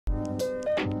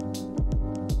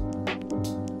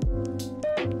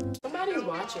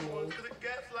watching me.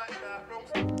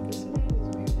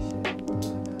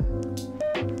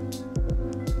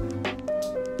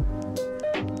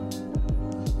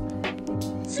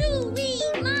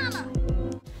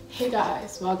 Hey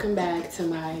guys, welcome back to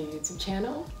my YouTube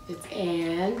channel. It's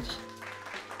Ange.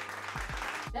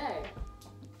 Today,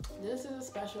 this is a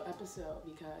special episode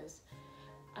because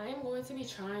I am going to be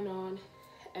trying on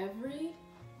everything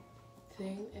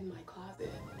in my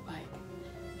closet, like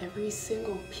every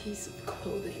single piece of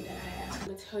clothing that I have. I'm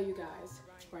gonna tell you guys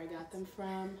where I got them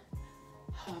from,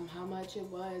 how much it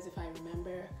was if I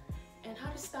remember, and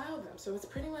how to style them. So it's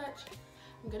pretty much,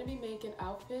 I'm gonna be making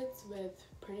outfits with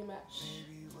pretty much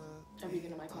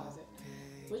everything in my closet,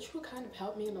 which will kind of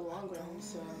help me in the long run,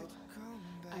 so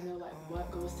I know like what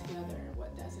goes together and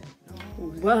what doesn't.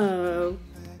 Whoa.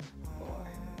 4,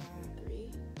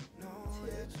 3, 2,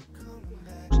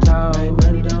 1.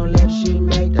 Money don't let she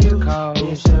make you call.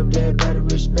 Yourself there, better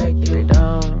respect you.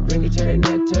 Bring it to the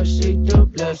neck till she do.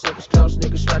 Blood suckers close,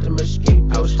 niggas strut the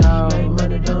mosquitoes.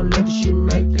 Money don't let she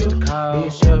make you call.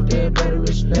 Yourself there, better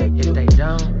respect you. They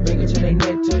don't. Bring it to the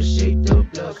neck till she do.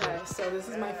 Okay, so this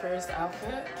is my first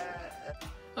outfit.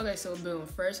 Okay, so boom,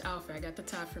 first outfit. I got the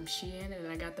top from Shein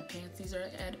and I got the pants. These are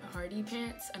Ed Hardy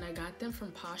pants and I got them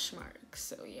from Poshmark.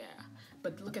 So yeah,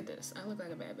 but look at this. I look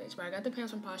like a bad bitch, but I got the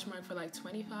pants from Poshmark for like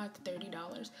 $25 to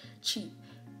 $30. Cheap.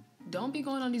 Don't be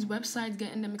going on these websites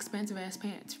getting them expensive ass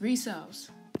pants. Resells.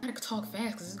 I gotta talk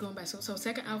fast because it's going by. So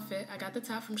second outfit, I got the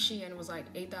top from Shein. It was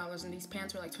like $8 and these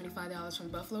pants were like $25 from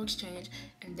Buffalo Exchange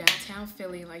in downtown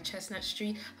Philly, like Chestnut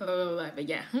Street. But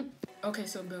yeah. Okay,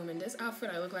 so boom, in this outfit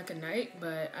I look like a knight,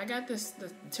 but I got the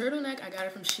turtleneck, I got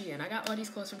it from Shein. I got all these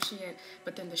clothes from Shein,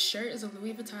 but then the shirt is a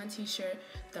Louis Vuitton t-shirt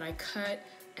that I cut,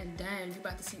 and then you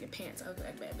about to see the pants. I look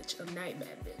like bad bitch, a night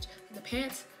bad bitch. The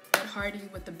pants, Ed Hardy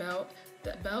with the belt.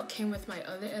 The belt came with my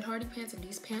other Ed Hardy pants, and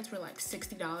these pants were like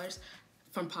 $60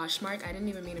 from Poshmark. I didn't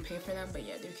even mean to pay for them, but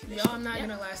yeah, they're cute. Y'all, I'm not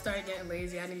gonna lie, I started getting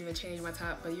lazy. I didn't even change my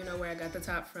top, but you know where I got the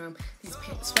top from. These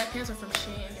sweatpants are from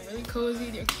Shein. They're really cozy,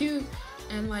 they're cute,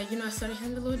 and like, you know, I started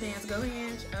hitting the little dance. Go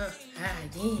Ange.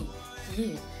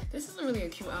 Yeah. This isn't really a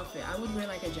cute outfit. I would wear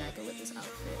like a jacket with this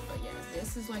outfit, but yeah,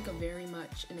 this is like a very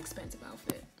much an expensive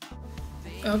outfit.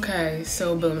 Okay,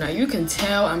 so boom, now you can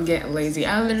tell I'm getting lazy.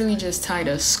 I literally just tied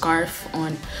a scarf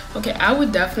on. Okay, I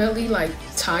would definitely like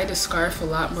tie the scarf a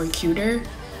lot more cuter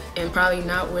and probably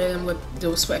not wear them with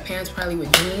those sweatpants, probably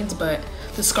with jeans, but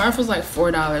the scarf was like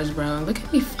 $4, bro. Look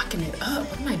at me fucking it up.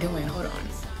 What am I doing? Hold on.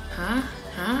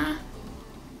 Huh?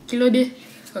 Kilo de?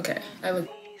 Okay, I look.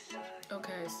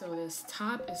 Okay, so this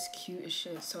top is cute as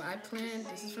shit. So I planned,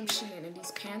 this is from Shein, and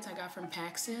these pants I got from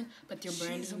Paxson, but they're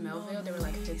brand new Melville. They were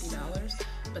like $50.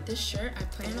 But this shirt, I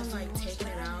plan on like taking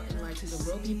it out and like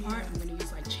the ropey part, I'm gonna use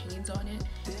like chains on it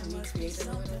and recreate it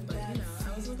a little. But you know,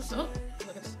 I was looking, oh,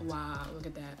 look at this. Wow, look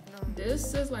at that.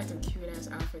 This is like a cute ass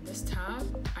outfit. This top,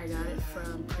 I got it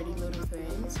from Pretty Little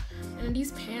Things. And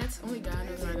these pants, only God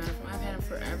knows where I got it from. I've had them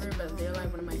forever, but they're like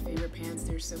one of my favorite pants.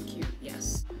 They're so cute,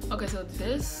 yes. Okay, so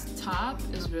this top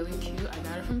is really cute. I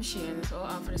got it from Shein. This whole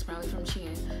outfit is probably from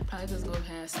Shein. Probably doesn't go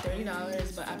past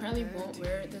 $30, but I probably won't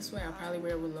wear it this way. I'll probably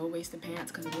wear it with low-waisted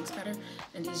pants because it looks better.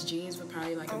 And these jeans were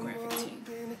probably like a graphic tee.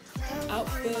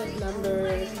 Outfit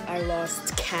number, I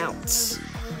lost count.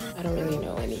 I don't really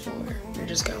know anymore. We're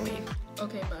just going.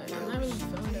 Okay, but I'm not really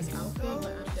feeling this outfit,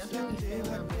 but I'm definitely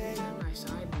feeling I'm losing my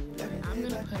side boob. Like, I'm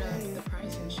gonna put up the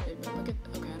price and shit, but look at,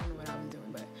 okay, I don't know what I was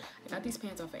doing, but I got these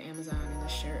pants off of Amazon and the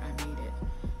shirt, I made it.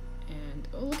 And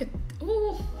oh, look at,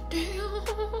 oh,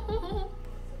 damn.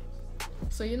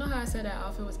 So you know how I said that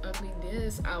outfit was ugly?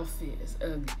 This outfit is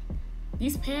ugly.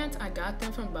 These pants, I got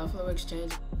them from Buffalo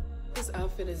Exchange. This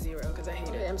outfit is 0 because I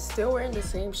hate it. I'm still wearing the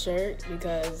same shirt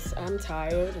because I'm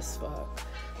tired as fuck.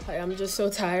 Like, I'm just so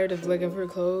tired of looking for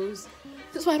clothes.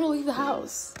 That's why I don't leave the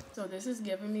house. So this is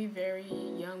giving me very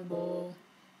young bull,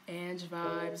 Ange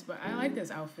vibes, but I like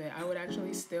this outfit. I would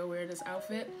actually still wear this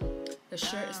outfit. The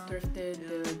shirt is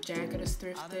thrifted, the jacket is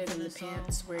thrifted, and the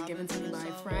pants were given to me by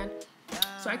a friend.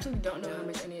 So I actually don't know how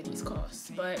much any of these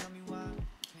cost, but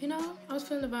you know, I was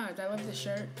feeling the vibes. I love the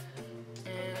shirt,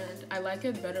 and I like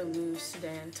it better loose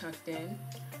than tucked in.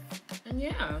 And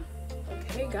yeah.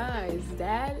 Okay guys,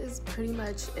 that is pretty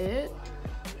much it.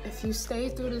 If you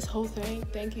stayed through this whole thing,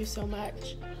 thank you so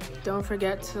much. Don't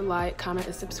forget to like, comment,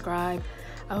 and subscribe.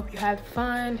 I hope you had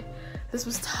fun. This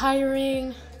was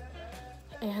tiring,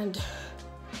 and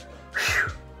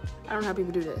whew, I don't know how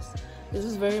people do this. This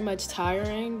was very much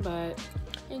tiring, but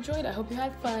I enjoyed it. I hope you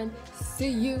had fun. See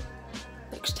you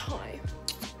next time.